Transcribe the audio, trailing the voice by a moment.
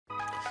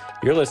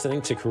You're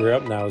listening to Career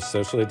Up Now's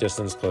Socially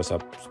Distanced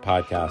Close-Ups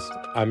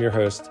podcast. I'm your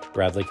host,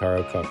 Bradley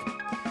Caro Cook.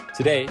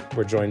 Today,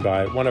 we're joined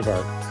by one of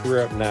our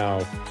Career Up Now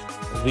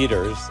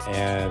leaders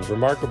and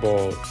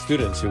remarkable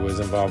students who was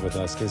involved with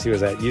us since he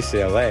was at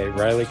UCLA,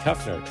 Riley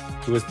Kuffner,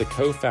 who is the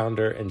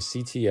co-founder and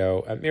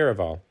CTO at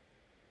Miraval.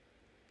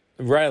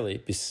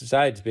 Riley,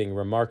 besides being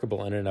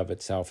remarkable in and of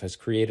itself, has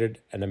created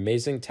an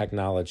amazing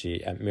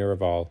technology at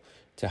Miraval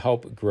to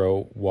help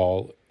grow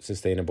wall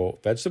sustainable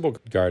vegetable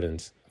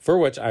gardens, for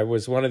which I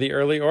was one of the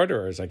early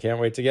orderers. I can't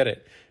wait to get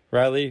it.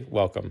 Riley,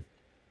 welcome.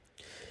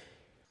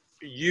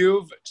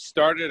 You've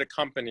started a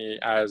company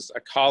as a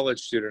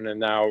college student and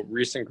now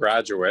recent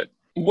graduate.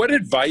 What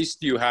advice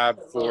do you have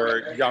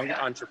for young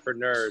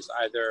entrepreneurs,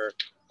 either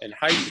in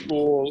high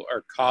school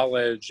or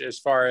college, as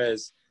far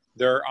as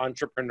their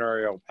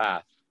entrepreneurial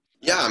path?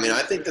 Yeah,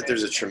 I think that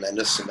there's a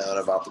tremendous amount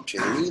of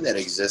opportunity that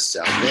exists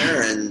out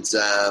there. And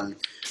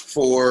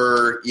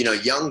for,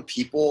 young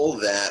people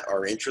that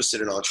are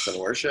interested in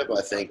entrepreneurship,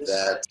 I think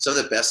that some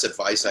of the best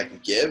advice I can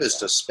give is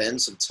to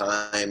spend some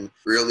time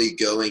really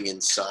going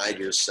inside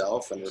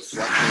yourself and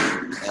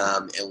reflecting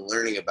and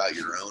learning about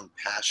your own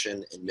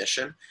passion and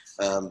mission.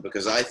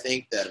 Because I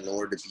think that in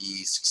order to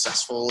be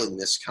successful in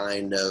this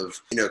kind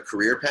of,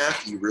 career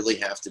path, you really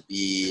have to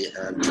be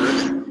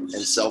driven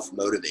and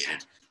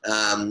self-motivated.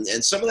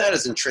 And some of that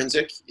is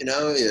intrinsic,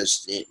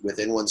 is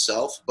within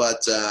oneself.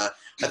 But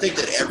I think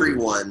that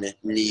everyone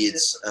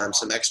needs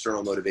some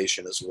external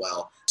motivation as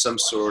well, some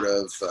sort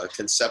of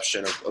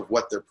conception of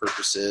what their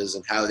purpose is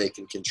and how they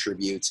can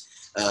contribute.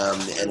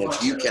 And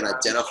if you can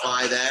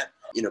identify that,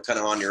 kind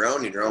of on your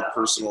own, in your own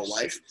personal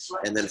life,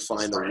 and then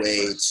find a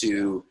way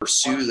to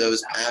pursue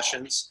those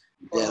passions,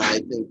 then I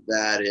think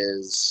that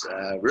is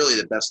really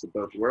the best of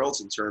both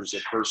worlds in terms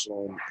of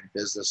personal and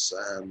business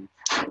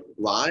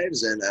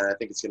lives. And I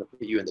think it's going to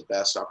put you in the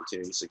best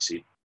opportunity to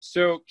succeed.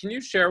 So can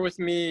you share with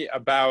me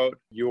about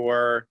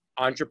your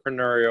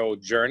entrepreneurial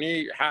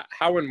journey?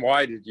 How and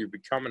why did you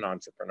become an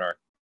entrepreneur?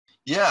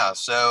 Yeah,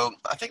 so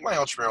I think my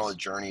entrepreneurial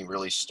journey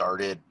really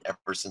started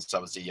ever since I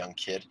was a young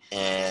kid,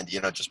 and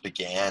just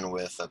began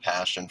with a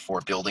passion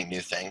for building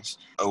new things.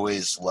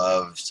 Always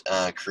loved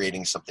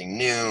creating something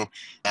new.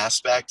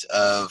 Aspect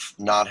of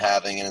not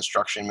having an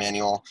instruction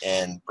manual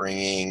and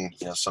bringing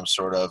some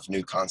sort of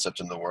new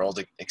concept in the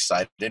world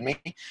excited me.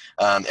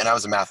 And I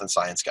was a math and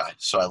science guy,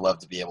 so I love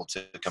to be able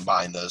to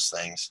combine those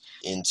things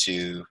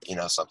into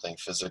something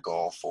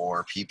physical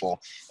for people.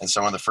 And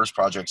so one of the first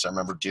projects I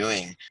remember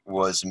doing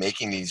was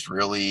making these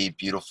really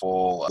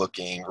beautiful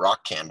looking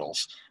rock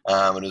candles.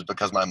 And it was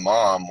because my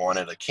mom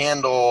wanted a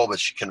candle, but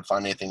she couldn't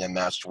find anything that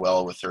matched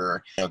well with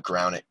her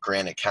granite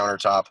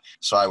countertop.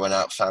 So I went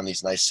out, found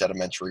these nice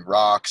sedimentary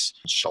rocks,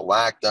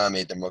 shellacked them,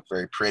 made them look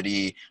very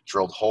pretty,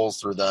 drilled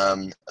holes through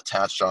them,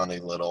 attached on a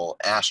little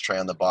ashtray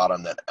on the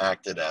bottom that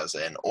acted as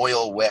an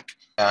oil wick,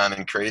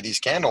 and created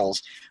these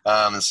candles.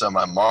 And so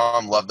my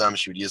mom loved them.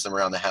 She would use them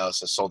around the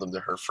house and sold them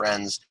to her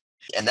friends.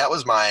 And that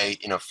was my,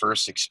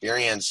 first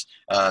experience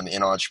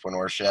in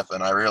entrepreneurship,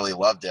 and I really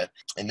loved it.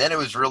 And then it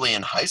was really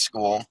in high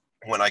school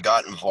when I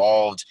got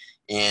involved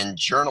in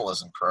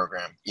journalism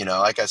program.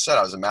 Like I said,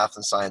 I was a math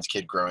and science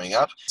kid growing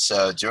up,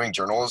 so doing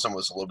journalism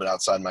was a little bit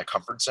outside my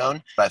comfort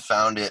zone. I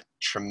found it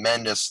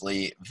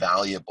tremendously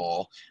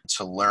valuable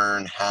to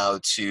learn how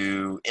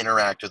to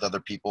interact with other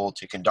people,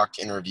 to conduct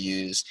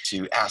interviews,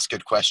 to ask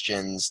good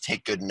questions,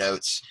 take good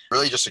notes,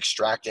 really just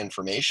extract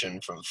information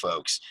from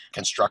folks,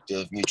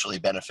 constructive, mutually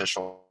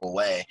beneficial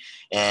way.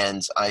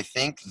 And I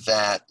think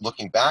that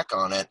looking back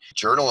on it,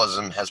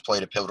 journalism has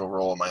played a pivotal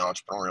role in my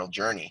entrepreneurial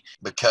journey,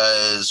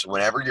 because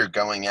whenever you're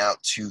going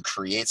out to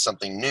create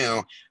something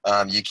new,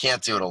 you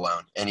can't do it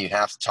alone, and you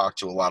have to talk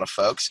to a lot of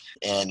folks.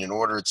 And in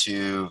order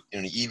to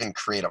even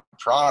create a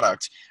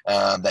product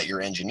that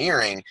you're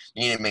engineering,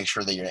 you need to make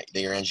sure that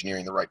you're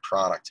engineering the right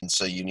product. And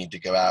so you need to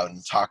go out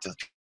and talk to the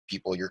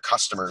people, your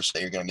customers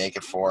that you're going to make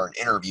it for, and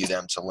interview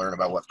them to learn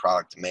about what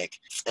product to make.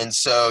 And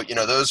so,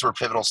 those were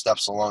pivotal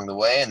steps along the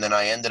way. And then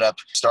I ended up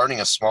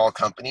starting a small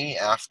company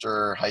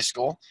after high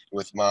school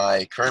with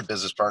my current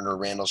business partner,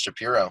 Randall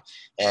Shapiro.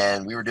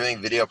 And we were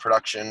doing video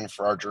production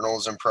for our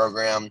journalism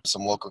program.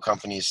 Some local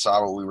companies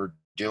saw what we were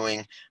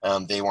doing.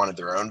 They wanted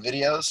their own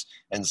videos.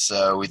 And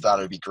so we thought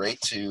it'd be great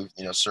to,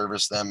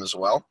 service them as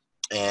well.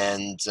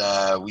 And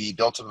we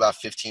built up about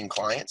 15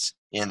 clients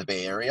in the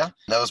Bay Area. And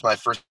that was my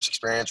first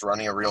experience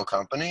running a real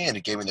company, and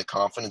it gave me the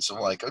confidence of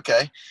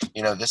okay,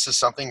 this is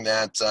something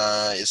that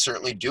is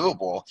certainly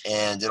doable.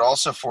 And it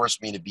also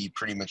forced me to be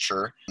pretty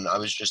mature. And I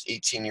was just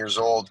 18 years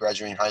old,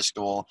 graduating high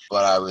school,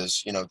 but I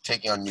was,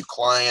 taking on new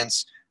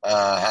clients,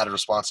 had a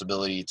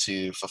responsibility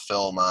to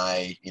fulfill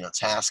my,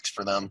 tasks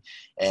for them.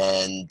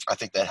 And I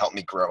think that helped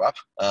me grow up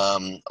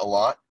a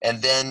lot. And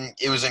then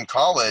it was in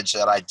college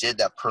that I did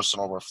that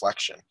personal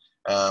reflection.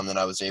 And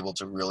I was able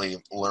to really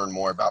learn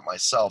more about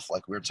myself,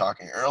 like we were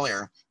talking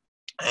earlier,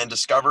 and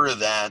discover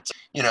that,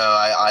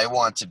 I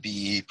want to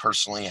be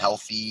personally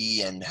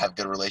healthy and have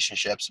good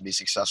relationships and be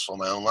successful in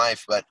my own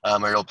life. But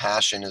my real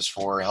passion is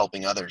for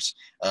helping others.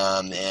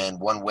 And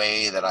one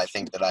way that I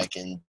think that I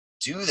can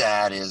do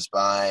that is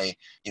by,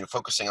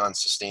 focusing on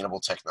sustainable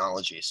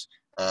technologies.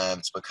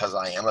 It's because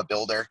I am a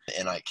builder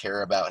and I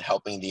care about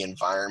helping the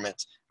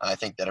environment. I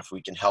think that if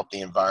we can help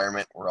the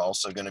environment, we're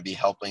also going to be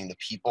helping the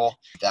people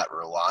that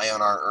rely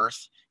on our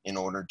earth in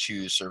order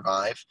to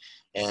survive.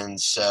 And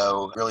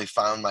so really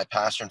found my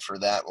passion for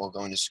that while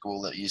going to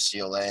school at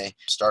UCLA.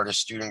 Started a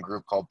student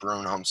group called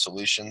Bruin Home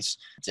Solutions,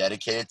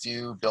 dedicated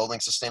to building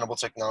sustainable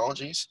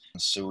technologies.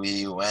 So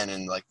we went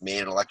and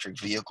made an electric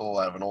vehicle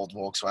out of an old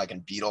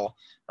Volkswagen Beetle.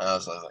 It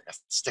was like a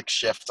stick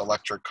shift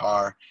electric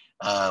car.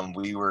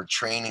 We were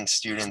training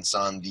students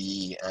on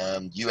the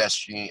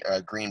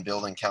USG Green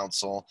Building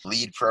Council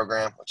LEED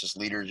program, which is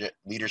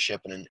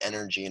leadership in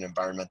energy and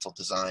environmental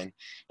design,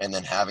 and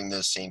then having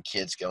those same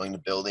kids going to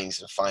buildings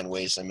to find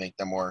ways to make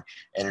them more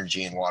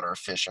energy and water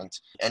efficient,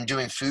 and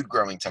doing food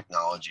growing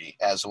technology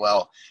as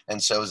well.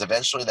 And so it was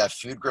eventually that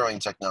food growing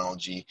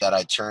technology that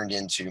I turned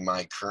into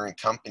my current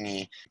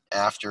company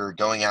after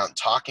going out and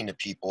talking to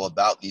people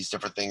about these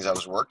different things I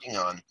was working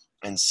on,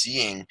 and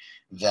seeing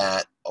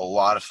that a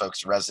lot of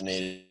folks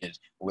resonated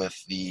with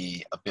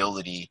the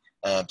ability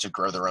to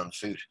grow their own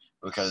food,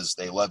 because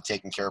they love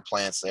taking care of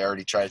plants. They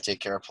already try to take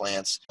care of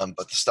plants, but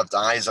the stuff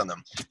dies on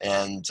them,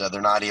 and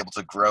they're not able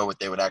to grow what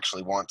they would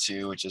actually want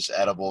to, which is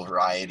edible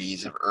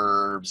varieties of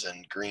herbs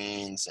and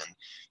greens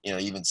and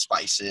even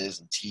spices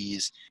and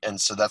teas. And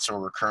so that's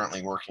what we're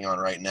currently working on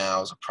right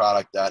now, is a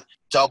product that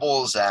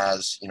doubles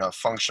as a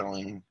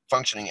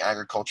functioning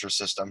agriculture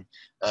system,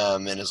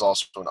 and is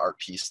also an art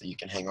piece that you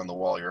can hang on the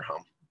wall of your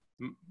home.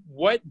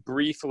 What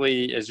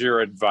briefly is your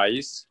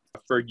advice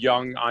for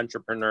young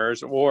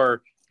entrepreneurs,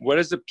 or what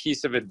is a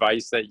piece of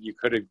advice that you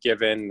could have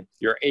given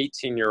your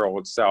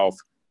 18-year-old self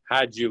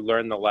had you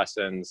learned the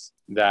lessons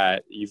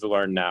that you've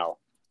learned now?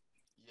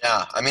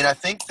 Yeah, I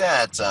think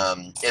that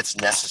it's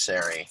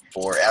necessary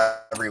for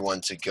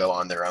everyone to go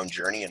on their own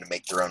journey and to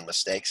make their own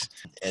mistakes.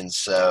 And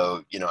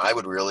so, I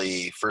would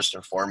really, first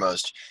and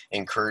foremost,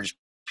 encourage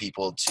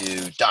people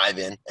to dive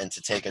in and to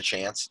take a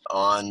chance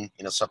on,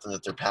 something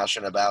that they're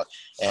passionate about,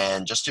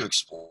 and just to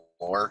explore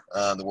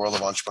the world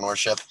of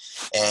entrepreneurship.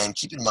 And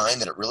keep in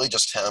mind that it really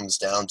just comes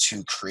down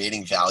to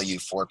creating value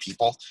for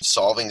people,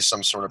 solving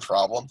some sort of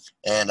problem.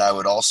 And I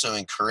would also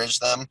encourage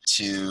them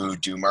to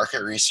do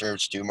market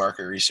research,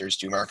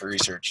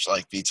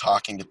 like be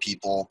talking to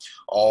people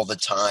all the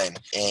time.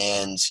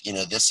 And,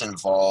 this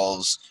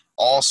involves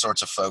all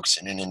sorts of folks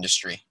in an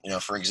industry.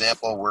 For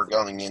example, we're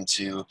going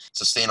into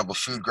sustainable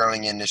food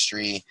growing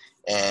industry,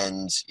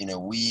 and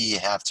we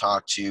have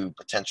talked to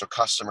potential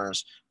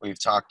customers. We've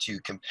talked to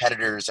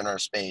competitors in our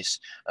space.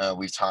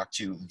 We've talked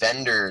to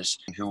vendors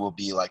who will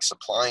be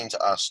supplying to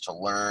us to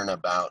learn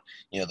about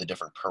the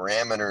different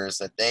parameters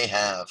that they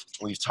have.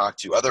 We've talked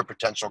to other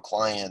potential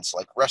clients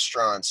like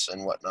restaurants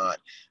and whatnot.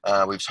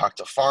 We've talked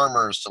to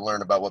farmers to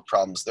learn about what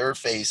problems they're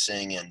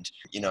facing, and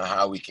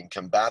how we can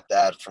combat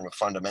that from a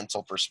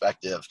fundamental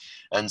perspective.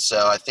 And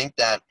so I think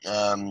that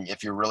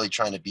if you're really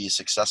trying to be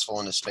successful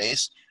in a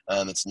space,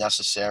 it's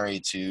necessary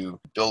to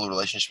build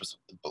relationships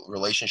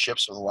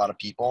with a lot of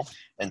people,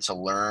 and to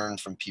learn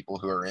from people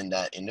who are in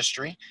that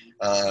industry.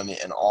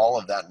 And all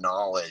of that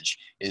knowledge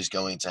is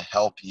going to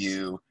help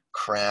you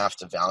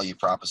craft a value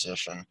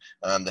proposition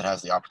that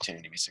has the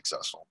opportunity to be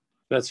successful.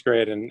 That's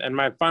great. And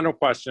my final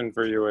question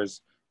for you is,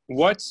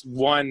 what's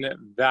one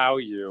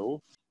value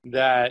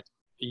that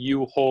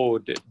you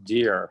hold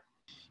dear?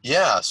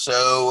 Yeah,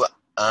 so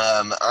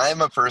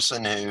I'm a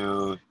person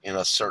who,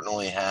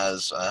 certainly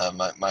has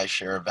my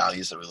share of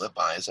values that we live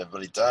by, as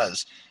everybody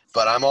does.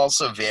 But I'm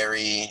also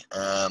very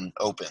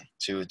open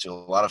to a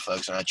lot of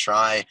folks, and I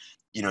try,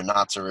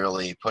 not to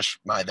really push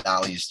my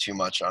values too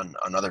much on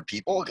other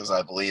people, because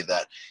I believe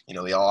that,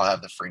 we all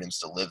have the freedoms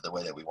to live the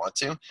way that we want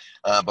to.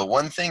 But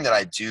one thing that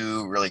I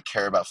do really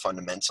care about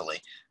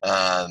fundamentally,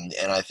 and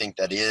I think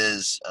that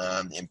is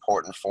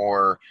important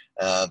for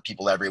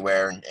people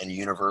everywhere and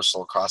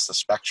universal across the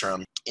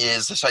spectrum,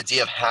 is this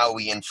idea of how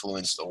we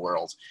influence the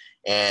world.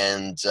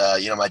 And,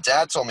 my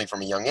dad told me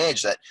from a young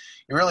age that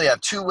you really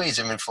have two ways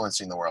of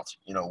influencing the world.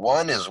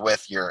 One is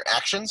with your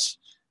actions,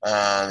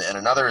 and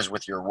another is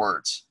with your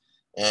words.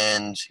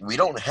 And we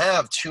don't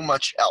have too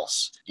much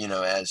else,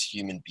 as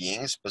human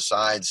beings,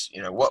 besides,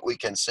 what we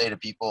can say to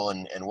people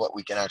and what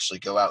we can actually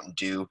go out and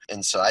do.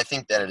 And so I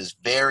think that it is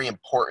very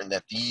important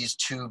that these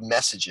two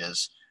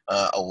messages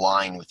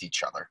align with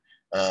each other,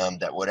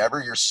 that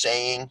whatever you're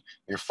saying,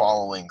 you're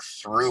following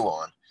through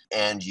on,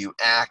 and you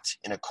act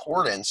in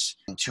accordance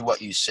to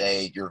what you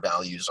say your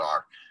values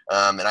are.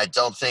 And I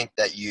don't think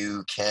that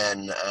you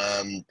can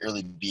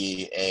really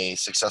be a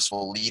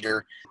successful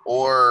leader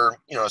or,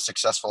 a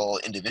successful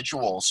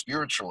individual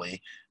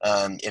spiritually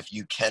if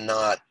you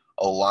cannot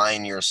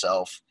align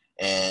yourself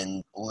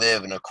and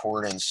live in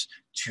accordance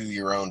to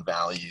your own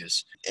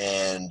values.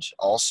 And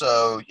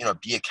also,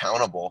 be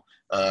accountable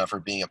for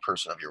being a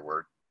person of your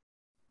word.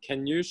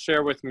 Can you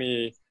share with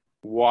me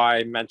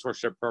why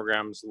mentorship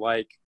programs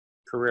like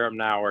Career Up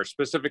Now, or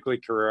specifically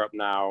Career Up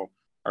Now,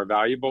 are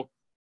valuable?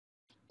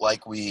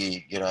 Like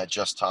we,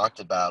 just talked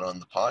about on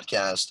the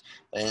podcast,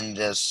 in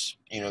this,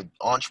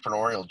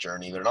 entrepreneurial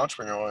journey, but an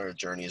entrepreneurial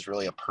journey is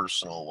really a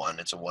personal one.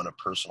 It's a one of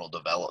personal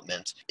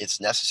development.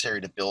 It's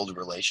necessary to build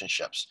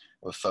relationships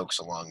with folks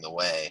along the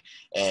way.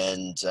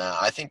 And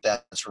I think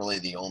that's really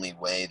the only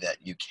way that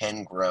you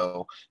can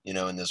grow,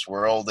 in this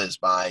world is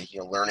by,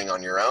 learning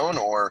on your own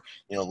or,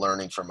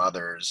 learning from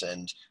others.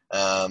 And,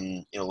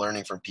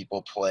 learning from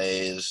people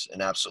plays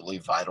an absolutely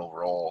vital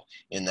role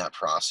in that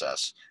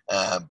process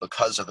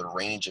because of the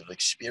range of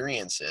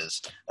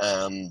experiences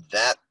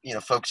that,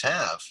 folks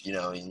have,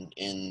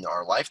 in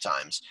our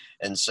lifetimes.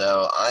 And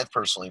so I've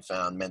personally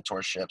found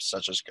mentorships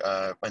such as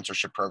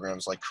mentorship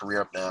programs like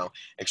Career Up Now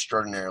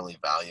extraordinarily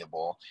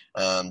valuable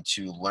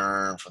to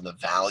learn from the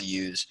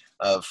values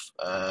of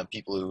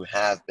people who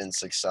have been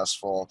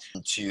successful,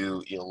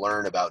 to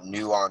learn about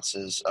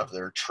nuances of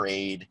their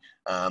trade,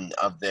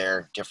 of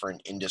their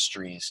different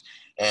industries.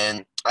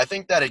 And I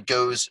think that it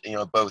goes,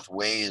 both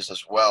ways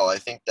as well. I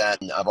think that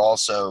I've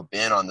also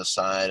been on the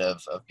side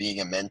of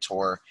being a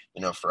mentor,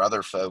 for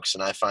other folks,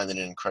 and I find it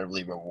an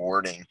incredibly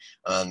rewarding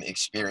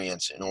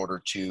experience in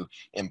order to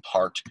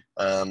impart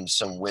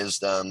some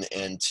wisdom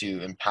and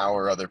to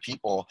empower other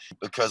people,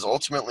 because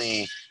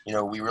ultimately,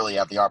 we really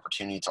have the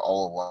opportunity to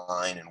all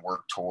align and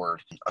work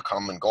toward a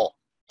common goal.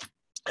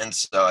 And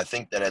so I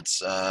think that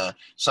it's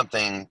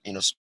something,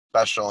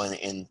 special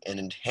and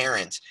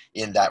inherent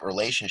in that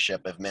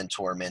relationship of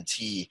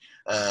mentor-mentee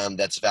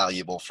that's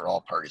valuable for all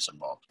parties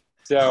involved.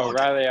 So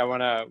Riley, I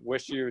want to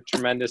wish you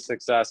tremendous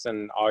success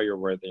in all your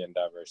worthy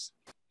endeavors.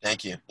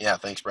 Thank you. Yeah,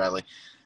 thanks, Bradley.